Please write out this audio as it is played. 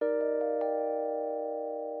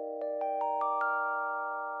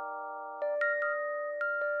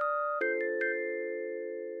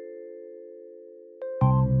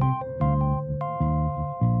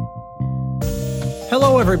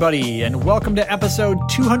Hello, everybody, and welcome to episode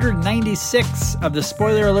 296 of the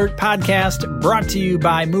Spoiler Alert podcast, brought to you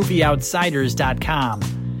by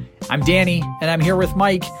MovieOutsiders.com. I'm Danny, and I'm here with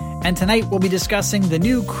Mike, and tonight we'll be discussing the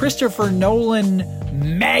new Christopher Nolan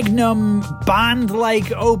magnum Bond-like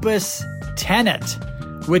opus, Tenet,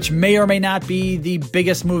 which may or may not be the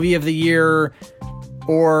biggest movie of the year,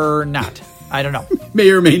 or not. I don't know. May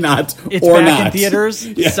or may not, it's or back not. in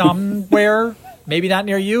theaters somewhere, maybe not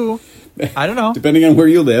near you. I don't know. Depending on where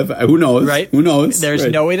you live. Who knows? Right. Who knows? There's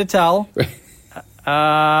no way to tell. Right.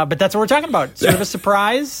 But that's what we're talking about. Sort of a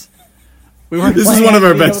surprise. This is one of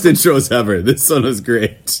our best intros ever. This one was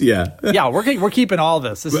great. Yeah. Yeah, we're keeping all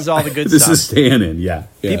this. This is all the good this stuff. This is staying in, yeah.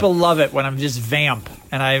 People love it when I'm just vamp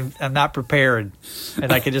and I'm not prepared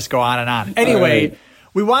and I can just go on and on. Anyway,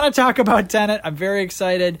 we want to talk about Tenet. I'm very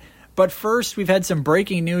excited. But first, we've had some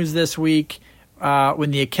breaking news this week. When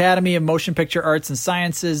the Academy of Motion Picture Arts and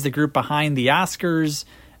Sciences, the group behind the Oscars,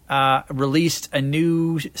 released a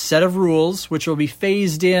new set of rules, which will be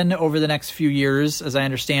phased in over the next few years, as I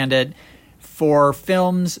understand it, for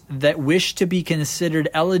films that wish to be considered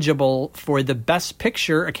eligible for the Best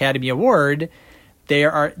Picture Academy Award.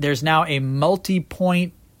 There's now a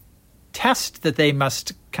multi-point test that they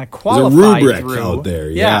must kind of qualify There's a rubric through. Out there.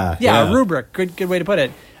 Yeah, a rubric. Good way to put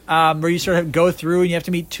it. Where you sort of go through and you have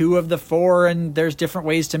to meet two of the four, and there's different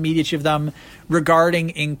ways to meet each of them regarding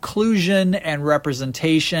inclusion and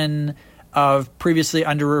representation of previously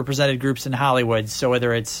underrepresented groups in Hollywood. So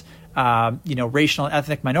whether it's racial and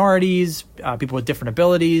ethnic minorities, people with different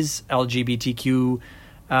abilities, LGBTQ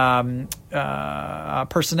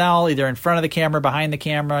personnel, either in front of the camera, behind the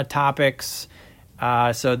camera, topics.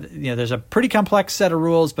 There's a pretty complex set of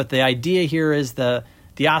rules, but the idea here is the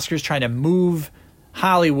Oscars trying to move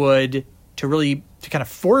Hollywood to kind of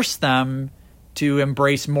force them to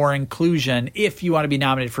embrace more inclusion if you want to be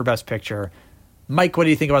nominated for Best Picture. Mike, what do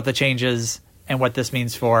you think about the changes and what this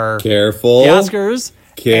means for the Oscars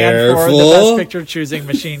and for the Best Picture choosing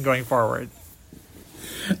machine going forward?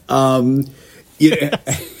 I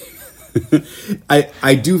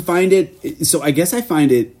do find it. So I guess I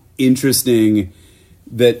find it interesting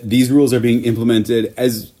that these rules are being implemented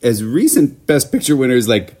as recent Best Picture winners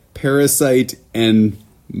like Parasite and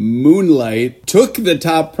Moonlight took the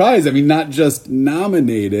top prize. I mean, not just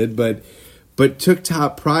nominated, but took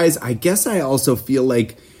top prize. I guess I also feel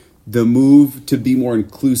like the move to be more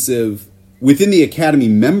inclusive within the Academy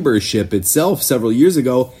membership itself several years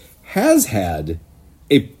ago has had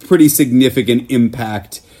a pretty significant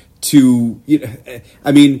impact to,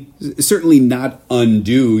 certainly not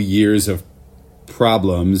undo years of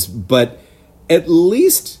problems, but at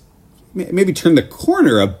least maybe turn the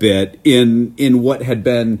corner a bit in what had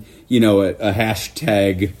been, a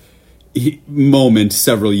hashtag moment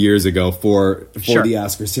several years ago for the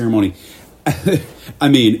Oscar ceremony. I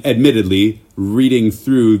mean, admittedly, reading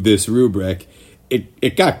through this rubric,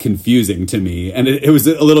 it got confusing to me, and it was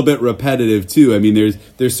a little bit repetitive too. I mean,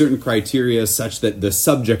 there's certain criteria such that the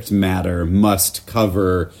subject matter must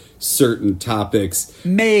cover certain topics.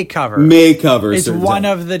 May cover. It's one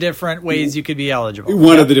of the different ways you could be eligible.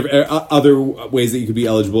 One of the different other ways that you could be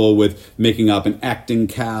eligible with making up an acting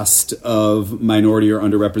cast of minority or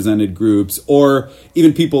underrepresented groups, or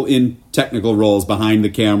even people in technical roles behind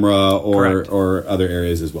the camera or other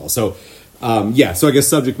areas as well. So, so I guess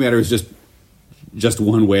subject matter is just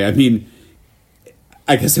one way. I mean,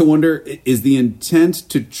 I guess I wonder, is the intent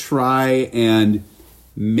to try and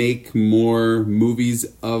make more movies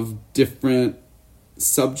of different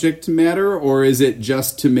subject matter, or is it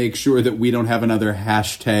just to make sure that we don't have another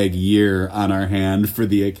hashtag year on our hand for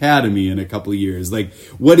the Academy in a couple of years? Like,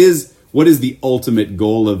 what is the ultimate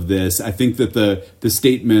goal of this? I think that the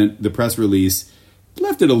statement, the press release,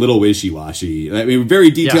 left it a little wishy-washy. I mean,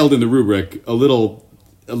 very detailed in the rubric, a little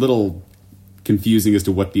confusing as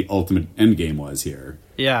to what the ultimate end game was here.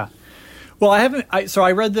 Yeah. Well, I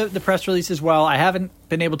read the press release as well. I haven't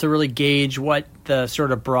been able to really gauge what the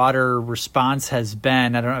sort of broader response has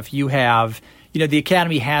been. I don't know if you have. The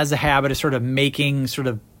Academy has a habit of sort of making sort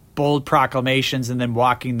of bold proclamations and then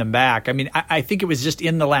walking them back. I mean, I think it was just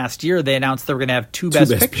in the last year they announced they were going to have two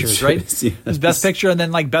best pictures, right? Yes. It was Best Picture and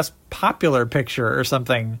then like Best Popular Picture or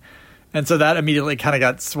something. And so that immediately kind of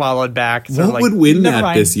got swallowed back. So what would win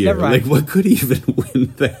that this year? Like, what could even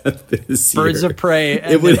win that this year? Birds of Prey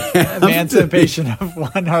and it would the Emancipation of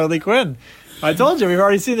one Harley Quinn. I told you, we've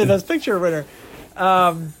already seen the Best Picture winner.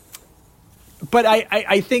 But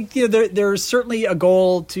I think there's certainly a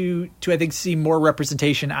goal to I think see more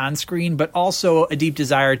representation on screen, but also a deep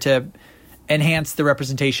desire to enhance the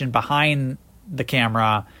representation behind the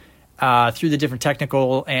camera through the different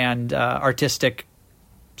technical and artistic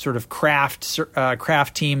sort of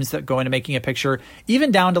craft teams that go into making a picture,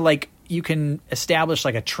 even down to like you can establish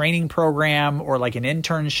like a training program or like an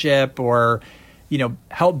internship or, you know,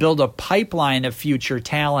 help build a pipeline of future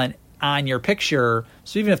talent on your picture.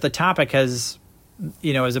 So even if the topic has,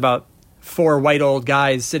 you know, is about 4 white old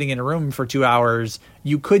guys sitting in a room for 2 hours,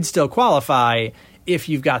 you could still qualify if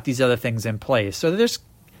you've got these other things in place. So there's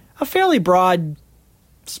a fairly broad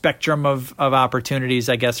spectrum of opportunities,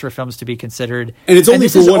 I guess, for films to be considered. And it's only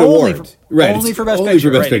for one award. Right. Only for Best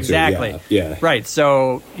Picture. Right, exactly. Yeah. Right.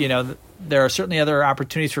 So, you know, there are certainly other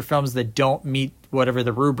opportunities for films that don't meet whatever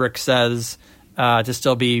the rubric says to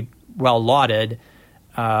still be well lauded.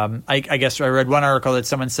 I guess I read one article that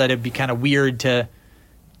someone said it'd be kind of weird to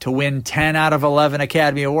win 10 out of 11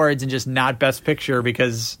 Academy Awards and just not Best Picture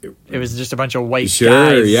because it was just a bunch of white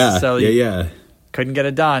guys. Yeah. So couldn't get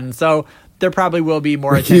it done. So there probably will be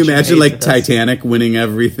more attention. Can you imagine like to Titanic winning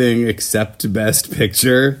everything except Best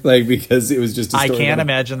Picture? Like, because it was just a story. I can't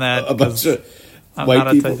imagine that. A bunch of I'm white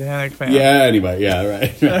not people. A Titanic fan. Yeah, anyway. Yeah,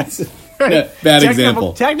 right. Yeah, bad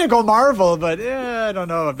example. Technical marvel, but I don't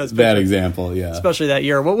know if Best Picture. Bad example, yeah. Especially that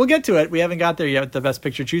year. Well, we'll get to it. We haven't got there yet with the Best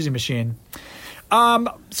Picture choosing machine.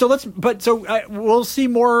 We'll see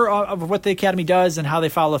more of what the Academy does and how they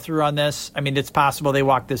follow through on this. I mean, it's possible they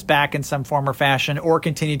walk this back in some form or fashion, or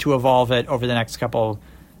continue to evolve it over the next couple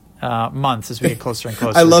months as we get closer and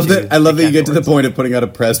closer. I love that you get to the point of putting out a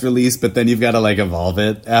press release, but then you've got to like evolve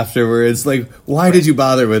it afterwards. Like, why did you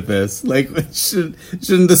bother with this? Like, shouldn't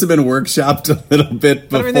this have been workshopped a little bit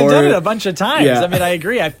before? I mean, they've done it a bunch of times. Yeah. I mean, I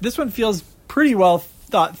agree. This one feels pretty well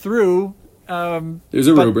thought through. There's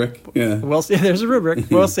a rubric. Yeah. We'll see. There's a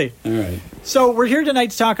rubric. We'll see. All right. So we're here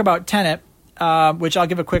tonight to talk about Tenet, which I'll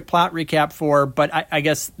give a quick plot recap for. But I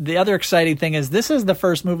guess the other exciting thing is this is the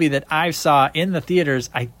first movie that I saw in the theaters,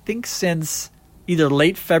 I think, since either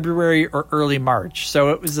late February or early March. So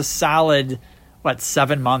it was a solid,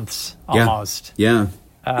 7 months almost. Yeah.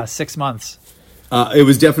 6 months. It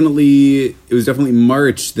was definitely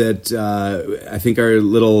March that I think our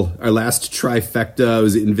last trifecta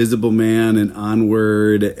was Invisible Man and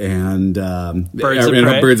Onward and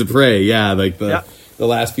Birds of Prey. Yeah, like the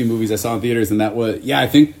last few movies I saw in theaters, and that was I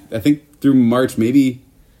think through March maybe.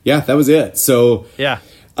 Yeah, that was it. So yeah.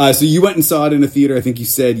 So you went and saw it in a theater. I think you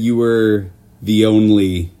said you were the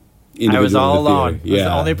only individual. I was all in the alone. theater. I was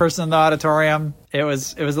the only person in the auditorium. It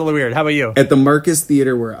was a little weird. How about you? At the Marcus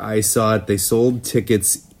Theater where I saw it, they sold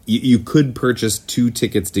tickets. You could purchase 2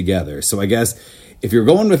 tickets together. So I guess if you're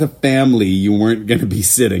going with a family, you weren't going to be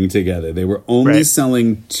sitting together. They were only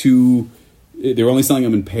selling 2. They were only selling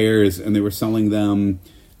them in pairs, and they were selling them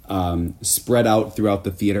spread out throughout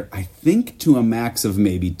the theater, I think to a max of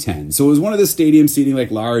maybe 10. So it was one of the stadium seating,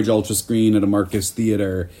 like large ultra screen at a Marcus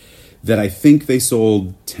Theater, that I think they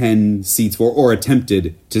sold 10 seats for, or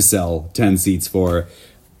attempted to sell 10 seats for.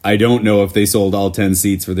 I don't know if they sold all 10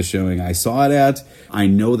 seats for the showing I saw it at. I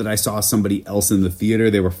know that I saw somebody else in the theater.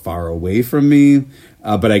 They were far away from me,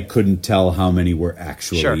 but I couldn't tell how many were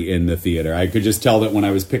actually in the theater. I could just tell that when I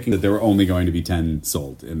was picking that there were only going to be 10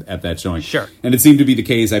 sold at that showing. Sure. And it seemed to be the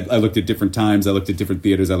case. I looked at different times. I looked at different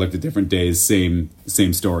theaters. I looked at different days. Same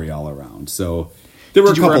story all around. So there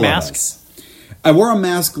were a couple of us. I wore a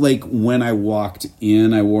mask like when I walked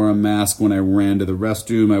in. I wore a mask when I ran to the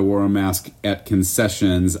restroom. I wore a mask at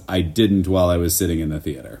concessions. I didn't while I was sitting in the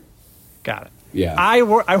theater. Got it. Yeah. I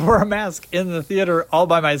wore a mask in the theater all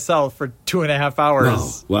by myself for 2.5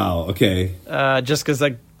 hours. Oh, wow. Okay. Just because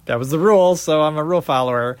that was the rule, so I'm a rule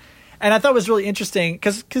follower. And I thought it was really interesting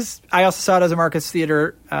because I also saw it as a Marcus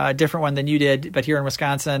Theater, different one than you did, but here in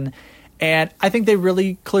Wisconsin. And I think they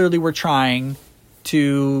really clearly were trying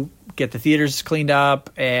to get the theaters cleaned up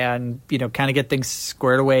and, kind of get things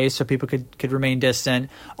squared away so people could remain distant.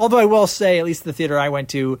 Although I will say, at least the theater I went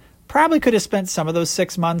to, probably could have spent some of those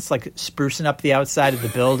 6 months like sprucing up the outside of the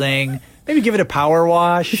building, maybe give it a power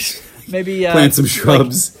wash, maybe plant some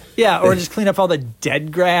shrubs. Or just clean up all the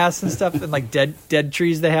dead grass and stuff and like dead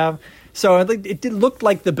trees they have. So it looked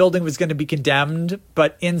like the building was going to be condemned,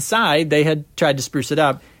 but inside they had tried to spruce it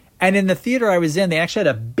up. And in the theater I was in, they actually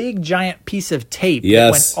had a big giant piece of tape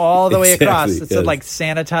that went all the way across. It said like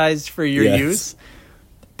sanitized for your use.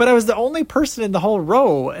 But I was the only person in the whole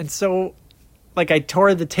row. And so I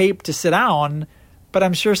tore the tape to sit down, but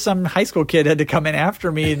I'm sure some high school kid had to come in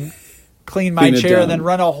after me and clean my chair and then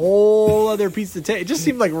run a whole other piece of tape. It just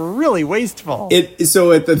seemed like really wasteful.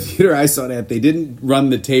 So at the theater I saw it at, they didn't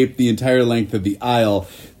run the tape the entire length of the aisle.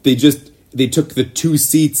 They took the 2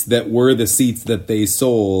 seats that were the seats that they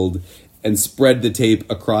sold and spread the tape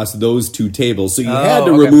across those 2 tables. So you had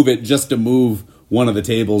to remove it just to move one of the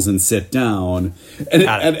tables and sit down.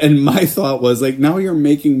 And my thought was like, now you're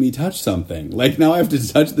making me touch something. Like now I have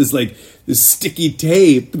to touch this this sticky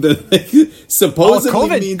tape that supposedly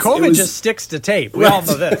means COVID just sticks to tape. We all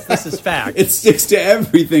know this. This is fact. It sticks to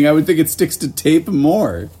everything. I would think it sticks to tape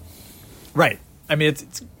more. Right. I mean,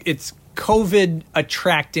 it's COVID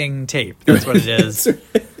attracting tape. That's what it is.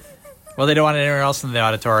 Well, they don't want anyone else in the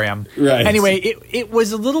auditorium. Right. Anyway, it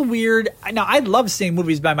was a little weird. Now, I love seeing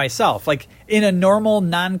movies by myself. Like, in a normal,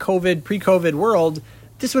 non-COVID, pre-COVID world,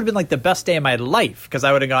 this would have been like the best day of my life because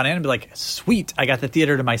I would have gone in and be like, sweet, I got the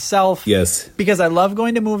theater to myself. Yes. Because I love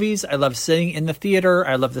going to movies. I love sitting in the theater.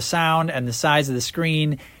 I love the sound and the size of the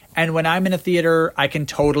screen. And when I'm in a theater, I can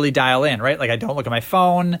totally dial in, right? Like, I don't look at my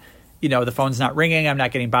phone. You know, the phone's not ringing. I'm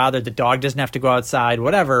not getting bothered. The dog doesn't have to go outside,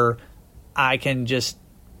 whatever. I can just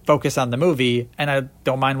focus on the movie, and I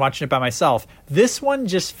don't mind watching it by myself. This one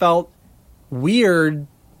just felt weird,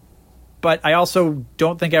 but I also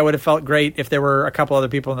don't think I would have felt great if there were a couple other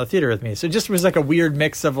people in the theater with me. So it just was like a weird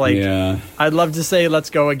mix of like, I'd love to say let's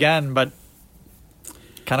go again, but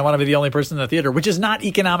kind of want to be the only person in the theater, which is not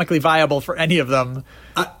economically viable for any of them.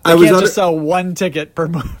 I can't just sell one ticket per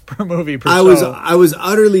movie per show. I was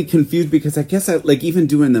utterly confused because I guess even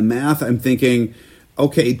doing the math, I'm thinking,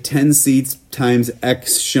 okay, 10 seats times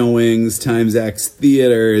X showings times X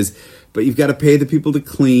theaters, but you've got to pay the people to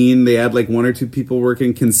clean. They had like one or two people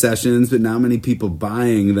working concessions, but not many people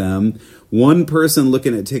buying them. One person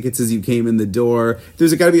looking at tickets as you came in the door.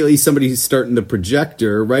 There's got to be at least somebody who's starting the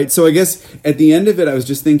projector, right? So I guess at the end of it, I was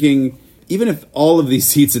just thinking, even if all of these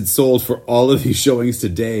seats had sold for all of these showings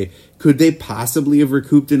today, could they possibly have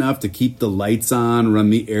recouped enough to keep the lights on, run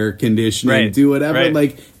the air conditioning, do whatever? Right.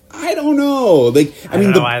 Like, I don't know. I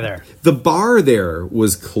mean, don't know either. The bar there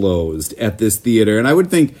was closed at this theater, and I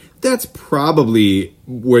would think that's probably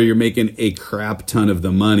where you're making a crap ton of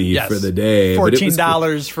the money for the day.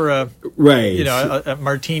 $14 for a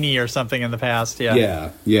martini or something in the past.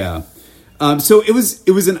 Yeah. So it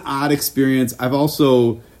was an odd experience. I've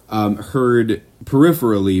also heard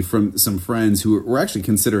peripherally from some friends who were actually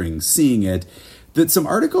considering seeing it that some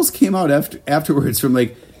articles came out afterwards from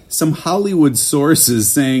like some Hollywood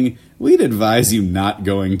sources saying, we'd advise you not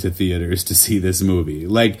going to theaters to see this movie.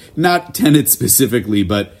 Like, not Tenet specifically,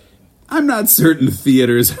 but I'm not certain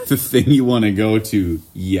theaters are the thing you want to go to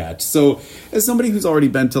yet. So, as somebody who's already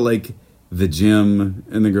been to, like, the gym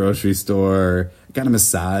and the grocery store, I got a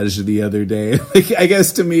massage the other day. Like, I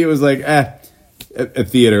guess to me it was like, a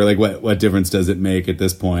theater, like, what difference does it make at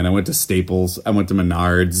this point? I went to Staples. I went to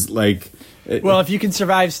Menards. Like... Well, if you can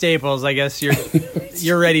survive Staples, I guess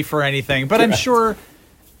you're ready for anything. But I'm sure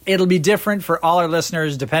it'll be different for all our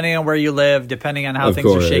listeners, depending on where you live, depending on how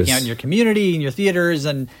things are shaking out in your community, in your theaters,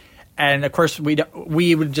 and of course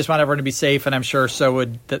we would just want everyone to be safe, and I'm sure so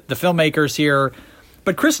would the filmmakers here.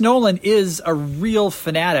 But Chris Nolan is a real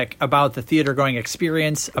fanatic about the theater going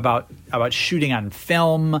experience, about shooting on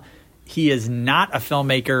film. He is not a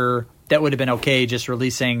filmmaker that would have been okay just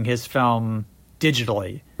releasing his film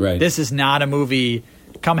digitally. Right. This is not a movie,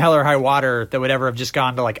 come hell or high water, that would ever have just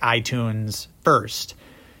gone to like iTunes first.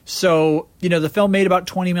 So, the film made about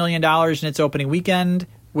 $20 million in its opening weekend,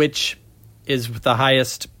 which is the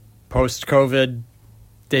highest post-COVID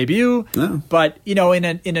debut. Oh. But, in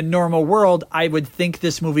a normal world, I would think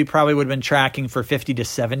this movie probably would have been tracking for $50 to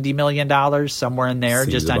 $70 million, somewhere in there,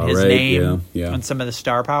 seems just on his name and some of the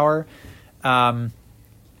star power.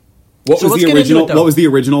 What was the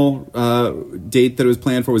original date that it was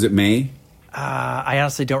planned for? Was it May? I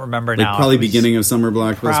honestly don't remember now. Probably beginning of summer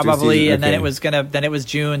blockbuster probably, season. And then it was then it was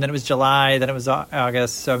June, then it was July, then it was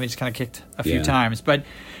August. So we just kind of kicked a few times. But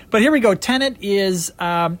here we go. Tenet is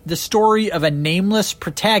the story of a nameless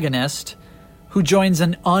protagonist who joins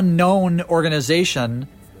an unknown organization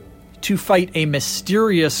to fight a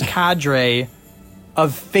mysterious cadre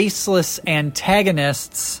of faceless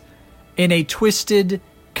antagonists in a twisted,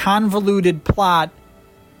 convoluted plot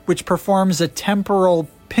which performs a temporal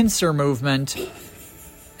pincer movement,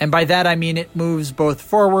 and by that I mean it moves both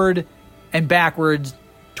forward and backwards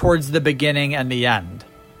towards the beginning and the end.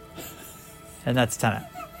 And that's Tenet.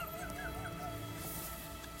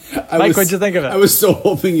 Mike, what'd you think of it? I was so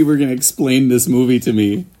hoping you were going to explain this movie to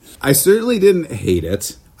me. I certainly didn't hate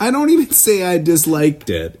it. I don't even say I disliked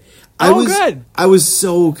it. Good. I was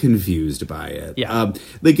so confused by it. Yeah.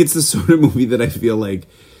 It's the sort of movie that I feel like...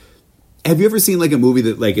 Have you ever seen like a movie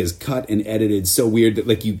that like is cut and edited so weird that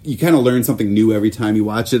like you kind of learn something new every time you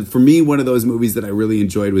watch it? For me, one of those movies that I really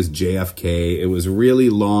enjoyed was JFK. It was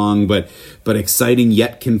really long, but exciting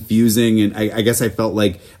yet confusing. And I guess I felt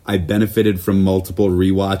like I benefited from multiple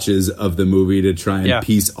rewatches of the movie to try and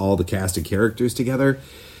piece all the cast of characters together.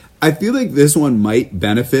 I feel like this one might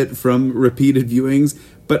benefit from repeated viewings,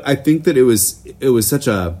 but I think that it was such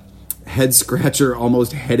a head scratcher,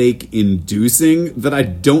 almost headache inducing, that I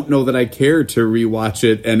don't know that I care to rewatch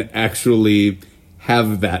it and actually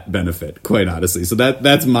have that benefit, quite honestly. So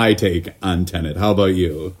that's my take on Tenet. How about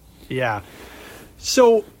you? Yeah.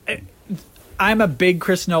 So I'm a big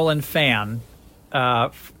Chris Nolan fan.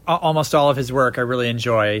 Almost all of his work I really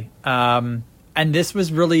enjoy. And this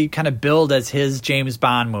was really kind of billed as his James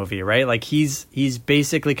Bond movie, right? Like he's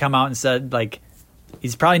basically come out and said, like,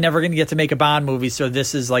 he's probably never going to get to make a Bond movie, so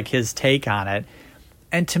this is like his take on it.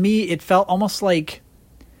 And to me, it felt almost like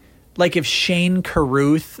if Shane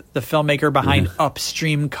Carruth, the filmmaker behind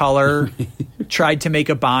Upstream Color, tried to make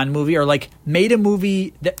a Bond movie, or like made a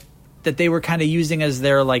movie that they were kind of using as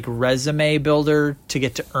their like resume builder to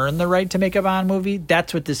get to earn the right to make a Bond movie.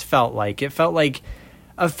 That's what this felt like. It felt like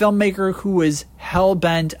a filmmaker who was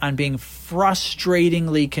hell-bent on being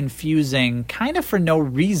frustratingly confusing, kind of for no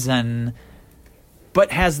reason,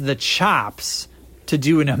 but has the chops to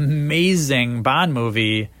do an amazing Bond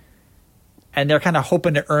movie, and they're kind of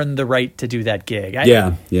hoping to earn the right to do that gig.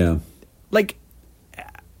 Yeah. Like,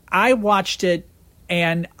 I watched it,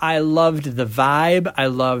 and I loved the vibe. I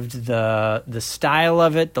loved the style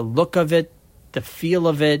of it, the look of it, the feel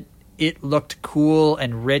of it. It looked cool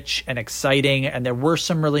and rich and exciting, and there were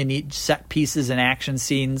some really neat set pieces and action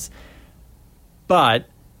scenes. But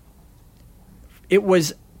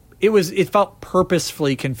it felt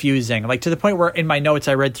purposefully confusing, like to the point where in my notes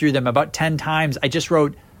I read through them about 10 times. I just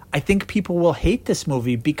wrote, I think people will hate this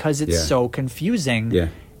movie because it's so confusing. Yeah.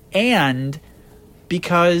 And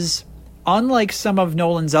because unlike some of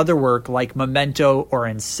Nolan's other work like Memento or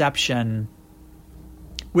Inception,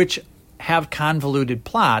 which have convoluted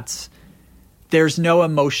plots, there's no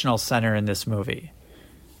emotional center in this movie.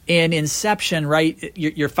 In Inception, right,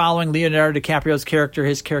 you're following Leonardo DiCaprio's character,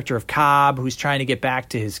 his character of Cobb, who's trying to get back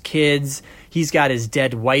to his kids. He's got his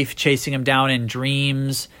dead wife chasing him down in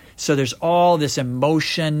dreams. So there's all this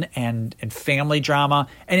emotion and family drama.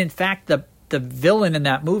 And in fact, the villain in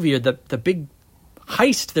that movie, or the big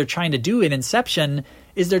heist they're trying to do in Inception,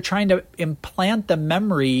 is they're trying to implant the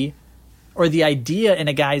memory or the idea in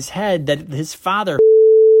a guy's head that his father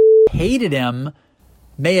hated him,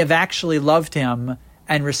 may have actually loved him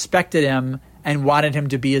and respected him and wanted him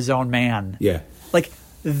to be his own man. Yeah. Like,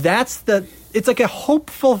 it's like a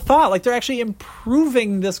hopeful thought. Like, they're actually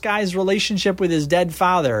improving this guy's relationship with his dead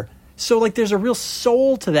father. So, like, there's a real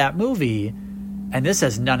soul to that movie. And this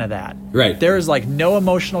has none of that. Right. There is, like, no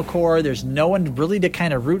emotional core. There's no one really to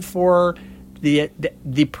kind of root for. The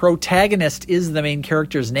protagonist is the main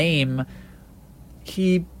character's name.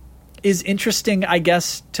 He is interesting, I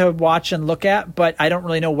guess, to watch and look at, but I don't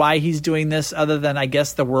really know why he's doing this other than, I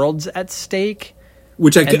guess, the world's at stake.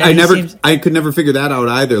 Which I could never figure that out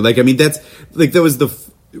either. Like, I mean, that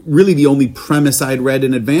was really the only premise I'd read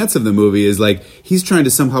in advance of the movie, is like, he's trying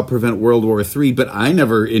to somehow prevent World War III, but I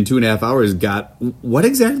never in 2.5 hours got what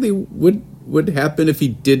exactly would happen if he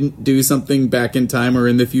didn't do something back in time or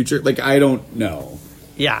in the future. Like, I don't know.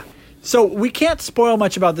 Yeah. So we can't spoil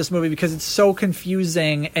much about this movie because it's so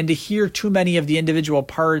confusing, and to hear too many of the individual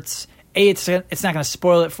parts, it's not going to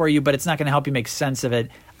spoil it for you, but it's not going to help you make sense of it.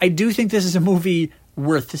 I do think this is a movie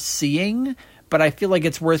worth seeing, but I feel like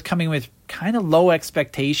it's worth coming with kind of low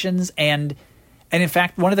expectations. And in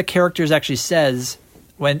fact, one of the characters actually says,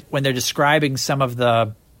 when they're describing some of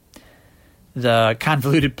the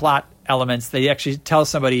convoluted plot elements, they actually tell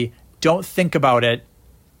somebody, don't think about it,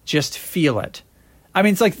 just feel it. I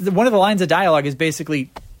mean, it's like one of the lines of dialogue is basically,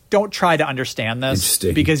 don't try to understand this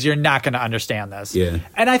because you're not going to understand this. Yeah.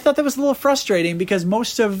 And I thought that was a little frustrating because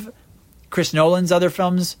most of Chris Nolan's other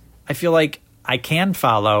films, I feel like I can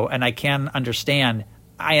follow and I can understand.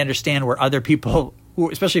 I understand where other people,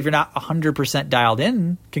 especially if you're not 100% dialed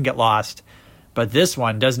in, can get lost. But this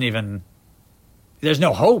one doesn't even, there's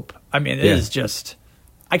no hope. I mean, it is just,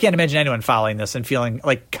 I can't imagine anyone following this and feeling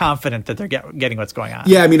like confident that they're getting what's going on.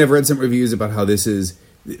 Yeah, I mean, I've read some reviews about how this is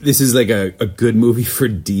like a good movie for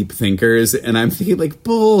deep thinkers, and I'm thinking, like,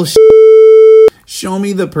 bullshit. Show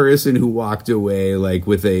me the person who walked away like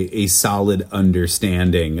with a solid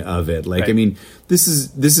understanding of it. Like, right. I mean, this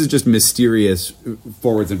is just mysterious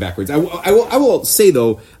forwards and backwards. I will say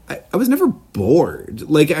though, I was never bored.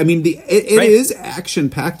 Like, I mean, it right. is action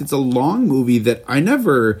packed. It's a long movie that I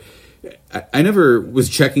never was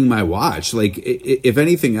checking my watch. Like, if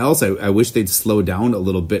anything else, I wish they'd slow down a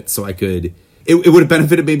little bit so I could. It would have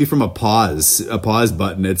benefited maybe from a pause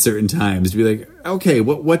button at certain times to be like, okay,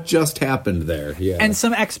 what just happened there? Yeah, and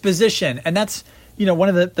some exposition, and that's one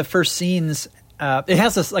of the first scenes. It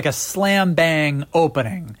has this like a slam bang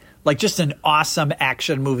opening, Like just an awesome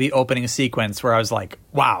action movie opening sequence where I was like,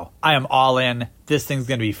 wow, I am all in. This thing's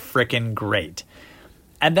going to be freaking great.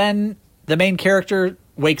 And then the main character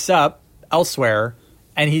wakes up elsewhere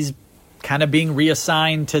and he's kind of being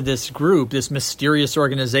reassigned to this group, this mysterious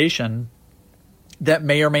organization that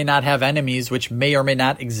may or may not have enemies, which may or may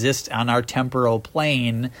not exist on our temporal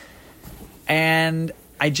plane. And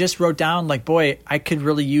I just wrote down, like, boy, I could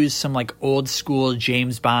really use some like old school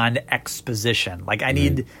James Bond exposition. Like I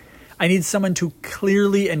need someone to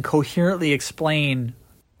clearly and coherently explain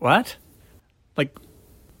what? Like,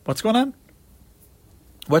 what's going on?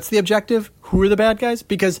 What's the objective? Who are the bad guys?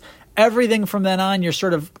 Because everything from then on, you're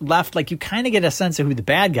sort of left, like, you kind of get a sense of who the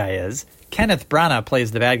bad guy is. Kenneth Branagh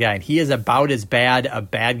plays the bad guy, and he is about as bad a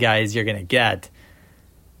bad guy as you're going to get.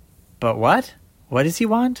 But what? What does he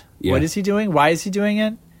want? Yeah. What is he doing? Why is he doing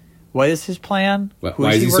it? What is his plan?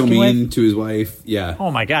 Why is he so mean to his wife? Yeah.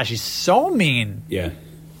 Oh, my gosh, he's so mean. Yeah.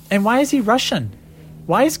 And why is he Russian?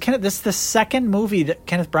 Why is Kenneth? This is the second movie that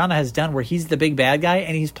Kenneth Branagh has done where he's the big bad guy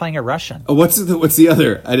and he's playing a Russian. Oh, what's the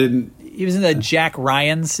other? I didn't. He was in the Jack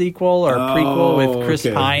Ryan sequel or prequel with Chris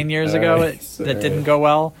Pine years ago that didn't go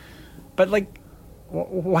well. But like,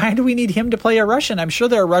 why do we need him to play a Russian? I'm sure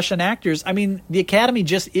there are Russian actors. I mean, the Academy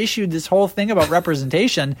just issued this whole thing about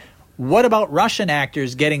representation. What about Russian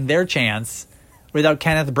actors getting their chance without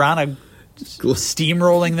Kenneth Branagh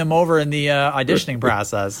steamrolling them over in the auditioning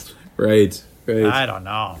process? Right. I don't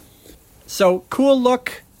know. So cool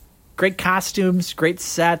look, great costumes, great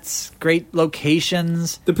sets, great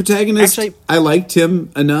locations. The protagonist, actually, I liked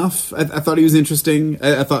him enough. I thought he was interesting.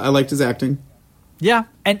 I thought I liked his acting. Yeah,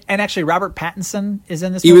 and actually Robert Pattinson is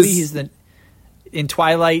in this movie. He's in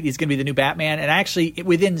Twilight. He's going to be the new Batman. And actually,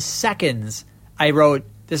 within seconds, I wrote,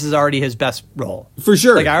 this is already his best role. For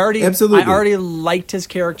sure. Like I already Absolutely. liked his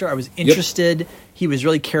character. I was interested. Yep. He was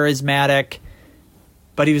really charismatic.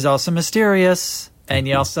 But he was also mysterious, and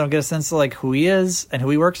you also get a sense of like who he is and who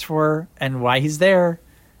he works for and why he's there.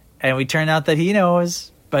 And we turn out that he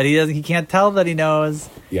knows, but he doesn't. He can't tell that he knows.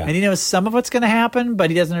 Yeah. And he knows some of what's going to happen, but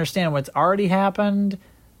he doesn't understand what's already happened.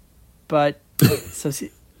 But so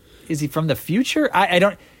is he from the future? I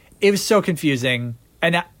don't. It was so confusing,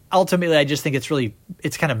 and ultimately, I just think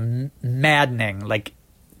it's kind of maddening. Like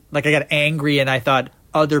I got angry, and I thought,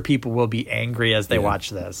 other people will be angry as they watch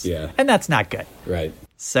this. Yeah. And that's not good. Right.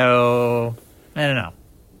 So, I don't know.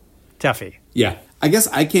 Tuffy. Yeah. I guess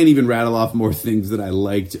I can't even rattle off more things that I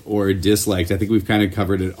liked or disliked. I think we've kind of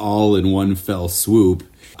covered it all in one fell swoop.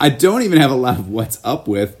 I don't even have a lot of what's up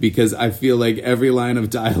with because I feel like every line of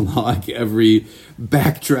dialogue, every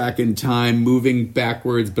backtrack in time, moving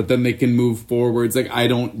backwards, but then they can move forwards. Like, I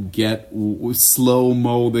don't get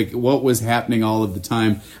slow-mo, like what was happening all of the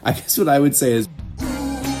time. I guess what I would say is,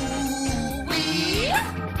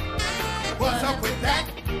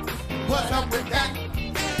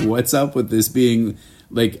 what's up with this being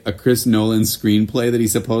like a Chris Nolan screenplay that he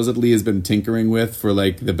supposedly has been tinkering with for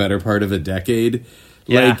like the better part of a decade?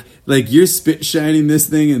 Yeah. Like you're spit shining this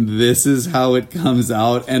thing and this is how it comes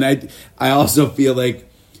out. And I also feel like,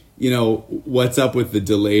 you know, what's up with the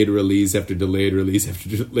delayed release after delayed release after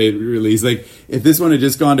delayed release? Like, if this one had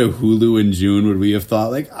just gone to Hulu in June, would we have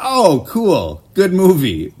thought, like, oh, cool, good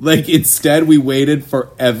movie? Like, instead, we waited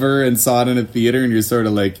forever and saw it in a theater, and you're sort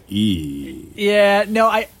of like, eee. Yeah, no,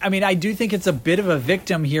 I mean, I do think it's a bit of a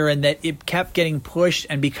victim here in that it kept getting pushed,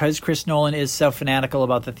 and because Chris Nolan is so fanatical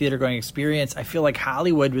about the theater-going experience, I feel like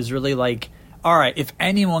Hollywood was really like, all right, if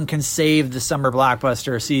anyone can save the summer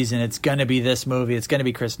blockbuster season, it's going to be this movie. It's going to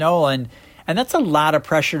be Chris Nolan. And that's a lot of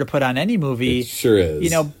pressure to put on any movie. It sure is.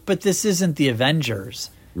 You know, but this isn't the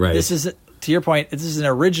Avengers. Right. This is, to your point, this is an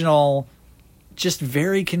original, just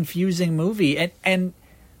very confusing movie. And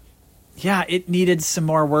yeah, it needed some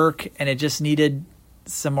more work and it just needed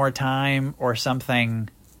some more time or something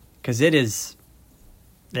because it is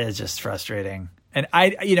just frustrating. And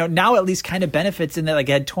now at least kind of benefits in that, like,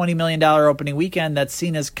 it had $20 million opening weekend. That's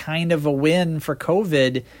seen as kind of a win for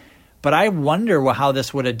COVID. But I wonder how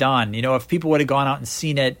this would have done. You know, if people would have gone out and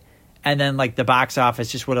seen it and then, like, the box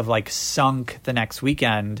office just would have, like, sunk the next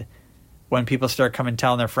weekend when people start coming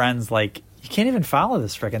telling their friends, like, you can't even follow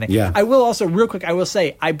this freaking thing. Yeah. I will also, real quick, I will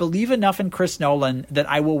say, I believe enough in Chris Nolan that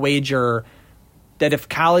I will wager that if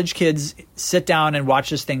college kids sit down and watch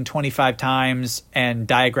this thing 25 times and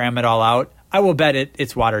diagram it all out, I will bet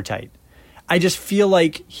it's watertight. I just feel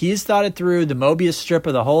like he's thought it through. The Mobius strip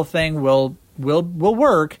of the whole thing will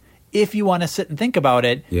work if you want to sit and think about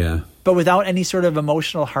it. Yeah. But without any sort of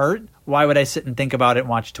emotional heart, why would I sit and think about it and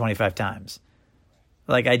watch it 25 times?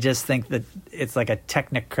 Like, I just think that it's like a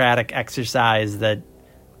technocratic exercise that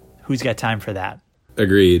who's got time for that?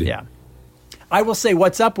 Agreed. Yeah. I will say,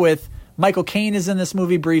 what's up with Michael Caine is in this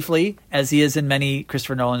movie briefly, as he is in many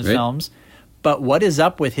Christopher Nolan films. But what is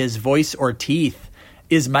up with his voice or teeth?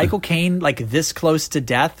 Is Michael Caine like this close to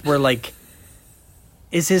death? Where like,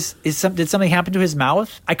 did something happen to his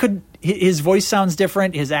mouth? His voice sounds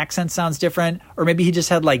different. His accent sounds different. Or maybe he just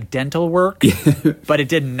had like dental work, but it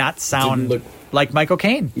did not sound like Michael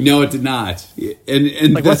Caine. No, it did not.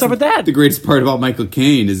 And like, what's up with that? The greatest part about Michael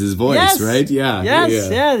Caine is his voice, right? Yeah.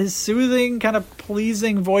 Yeah. His soothing, kind of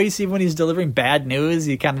pleasing voice, even when he's delivering bad news,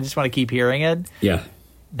 you kind of just want to keep hearing it. Yeah.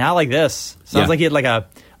 Not like this. Sounds like he had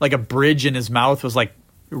like a bridge in his mouth was like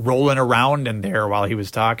rolling around in there while he was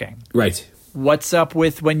talking. Right. What's up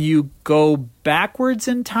with when you go backwards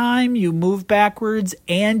in time, you move backwards,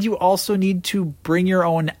 and you also need to bring your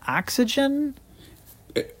own oxygen?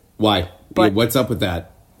 Why? What's up with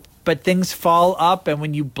that? But things fall up, and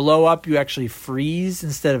when you blow up, you actually freeze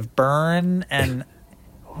instead of burn. And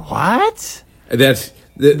what? That's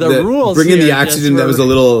the rules. Bringing the oxygen that was a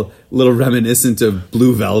little reminiscent of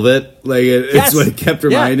Blue Velvet. Like it's what it kept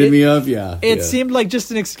reminding me of. Yeah, it seemed like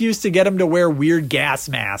just an excuse to get him to wear weird gas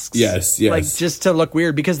masks. Yes, like just to look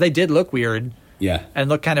weird, because they did look weird. Yeah, and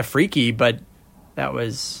look kind of freaky. But that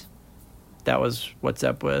was what's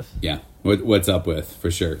up with. Yeah, what's up with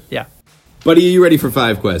for sure. Yeah, buddy, are you ready for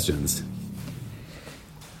 5 questions?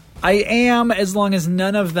 I am, as long as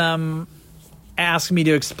none of them ask me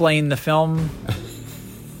to explain the film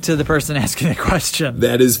to the person asking the question.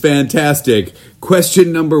 That is fantastic.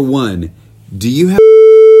 Question number 1. Do you have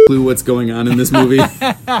a clue what's going on in this movie?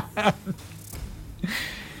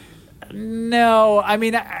 No. I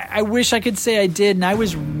mean, I wish I could say I did, and I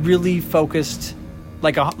was really focused,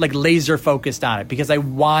 like laser focused on it, because I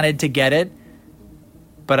wanted to get it,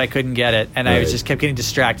 but I couldn't get it, and I just kept getting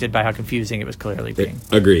distracted by how confusing it was clearly being.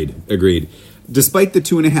 Agreed. Despite the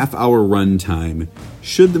 2.5-hour runtime,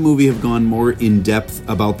 should the movie have gone more in depth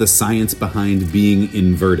about the science behind being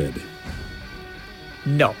inverted?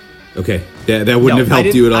 No. Okay, that wouldn't have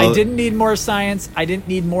helped you at all. I didn't need more science. I didn't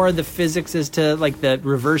need more of the physics as to like the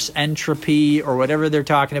reverse entropy or whatever they're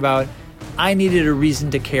talking about. I needed a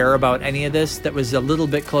reason to care about any of this that was a little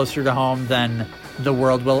bit closer to home than the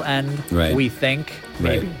world will end. Right. We think.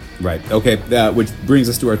 Maybe. Right. Okay. Which brings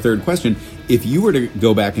us to our third question. If you were to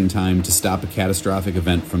go back in time to stop a catastrophic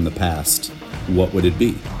event from the past, what would it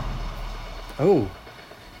be?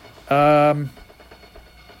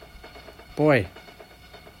 Boy,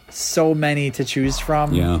 so many to choose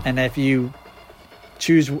from. Yeah. And if you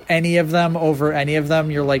choose any of them over any of them,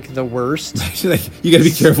 you're like the worst. Like, you got to be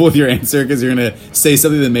careful with your answer, because you're going to say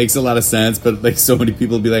something that makes a lot of sense, but like so many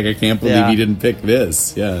people will be like, I can't believe you didn't pick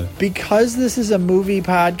this. Yeah. Because this is a movie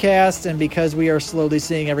podcast, and because we are slowly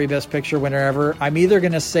seeing every Best Picture winner ever, I'm either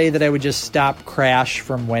going to say that I would just stop Crash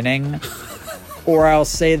from winning, or I'll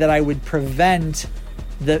say that I would prevent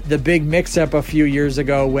the big mix-up a few years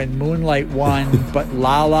ago when Moonlight won, but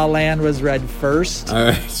La La Land was read first. All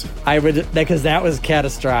right. I would, because that was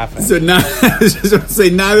catastrophic. So I was just going to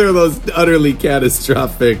say neither of those utterly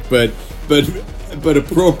catastrophic, but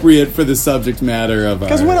appropriate for the subject matter of our.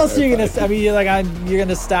 Because what else are you going to? I mean, you're going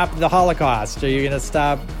to stop the Holocaust, or you're going to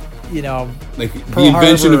stop, like Pearl the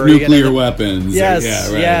invention Harbor, of nuclear weapons. Yes,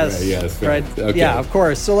 yes, right. Okay. Yeah, of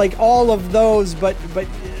course. So like all of those, but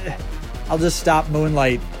I'll just stop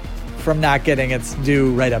Moonlight from not getting its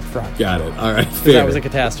due right up front. Got it. All right. Fair. That was a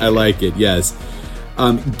catastrophe. I like it. Yes.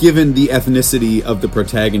 Given the ethnicity of the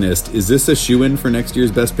protagonist, is this a shoo-in for next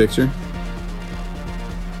year's Best Picture?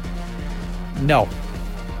 No.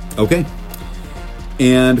 Okay.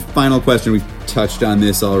 And final question. We've touched on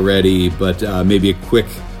this already, but maybe a quick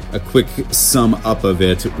sum up of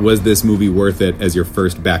it. Was this movie worth it as your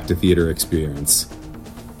first back-to-theater experience?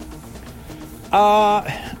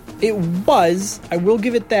 It was. I will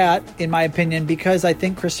give it that, in my opinion, because I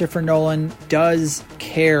think Christopher Nolan does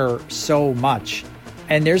care so much.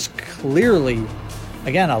 And there's clearly,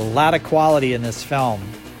 again, a lot of quality in this film.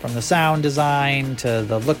 From the sound design, to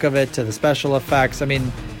the look of it, to the special effects. I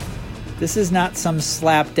mean, this is not some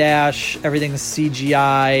slapdash, everything's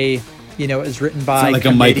CGI, is written by it's not like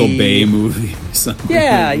a Michael Bay movie or something.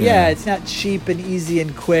 Yeah, it's not cheap and easy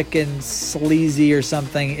and quick and sleazy or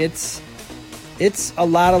something. It's a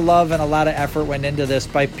lot of love and a lot of effort went into this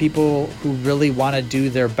by people who really want to do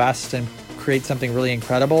their best and create something really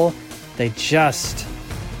incredible. They just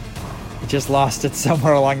lost it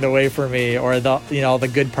somewhere along the way for me, or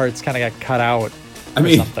the good parts kind of got cut out or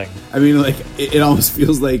something. I mean, like it almost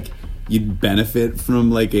feels like you'd benefit from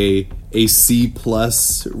like a C+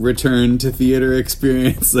 return to theater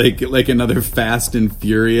experience, like another Fast and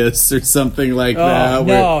Furious or something like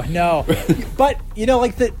that. No. But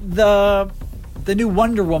like the new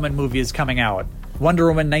Wonder Woman movie is coming out, Wonder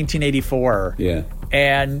Woman 1984. Yeah.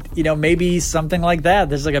 And, maybe something like that.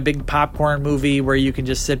 There's like a big popcorn movie where you can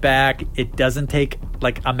just sit back. It doesn't take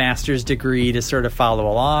like a master's degree to sort of follow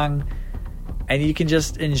along. And you can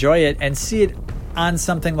just enjoy it and see it on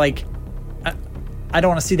something like, I don't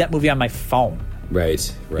want to see that movie on my phone.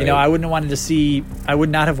 Right. I would not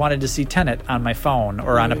have wanted to see Tenet on my phone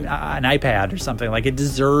or on an iPad or something. Like, it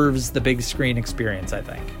deserves the big screen experience, I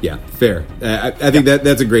think. Yeah, fair. I think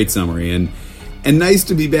that's a great summary. And nice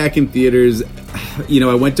to be back in theaters.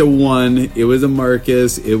 I went to one. It was a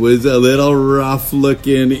Marcus. It was a little rough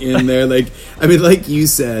looking in there. Like you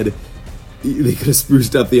said, they could have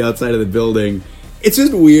spruced up the outside of the building. It's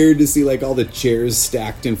just weird to see like all the chairs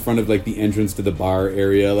stacked in front of like the entrance to the bar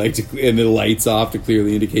area, and the lights off to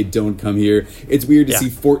clearly indicate "Don't come here." It's weird to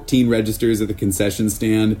see 14 registers at the concession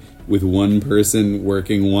stand with one person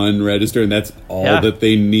working one register, and that's all that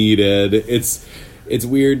they needed. It's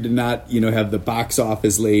weird to not, have the box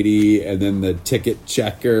office lady and then the ticket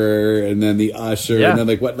checker and then the usher and then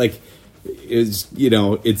it's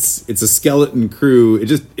a skeleton crew.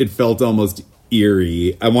 It felt almost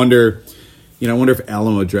eerie. I wonder if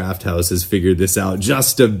Alamo Drafthouse has figured this out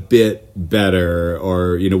just a bit better,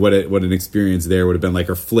 or what an experience there would have been like,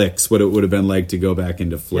 or Flicks, what it would have been like to go back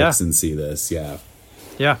into Flicks and see this. Yeah.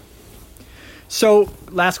 So,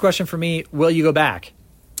 last question for me: will you go back?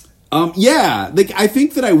 I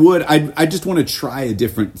think that I would. I just want to try a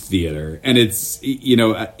different theater, and it's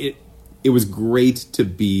it was great to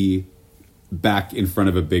be back in front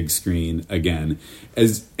of a big screen again.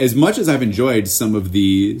 As much as I've enjoyed some of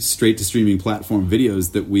the straight to streaming platform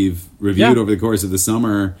videos that we've reviewed over the course of the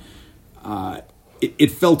summer,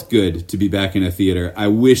 it felt good to be back in a theater. I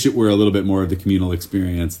wish it were a little bit more of the communal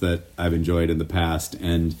experience that I've enjoyed in the past,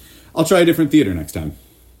 and I'll try a different theater next time.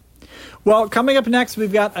 Well, coming up next,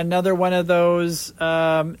 we've got another one of those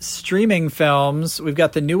streaming films. We've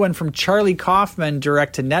got the new one from Charlie Kaufman,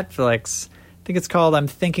 direct to Netflix. I think it's called I'm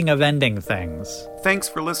Thinking of Ending Things. Thanks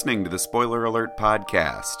for listening to the Spoiler Alert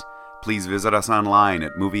podcast. Please visit us online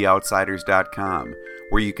at movieoutsiders.com,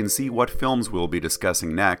 where you can see what films we'll be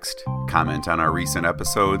discussing next, comment on our recent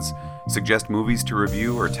episodes, suggest movies to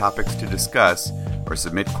review or topics to discuss, or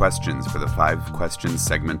submit questions for the 5 questions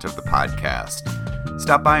segment of the podcast.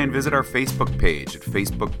 Stop by and visit our Facebook page at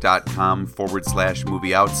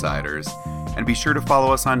facebook.com/movieoutsiders, and be sure to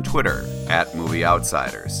follow us on Twitter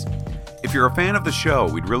 @movieoutsiders. If you're a fan of the show,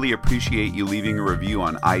 we'd really appreciate you leaving a review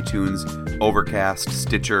on iTunes, Overcast,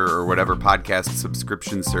 Stitcher, or whatever podcast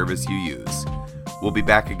subscription service you use. We'll be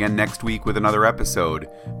back again next week with another episode,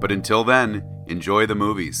 but until then, enjoy the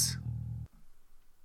movies.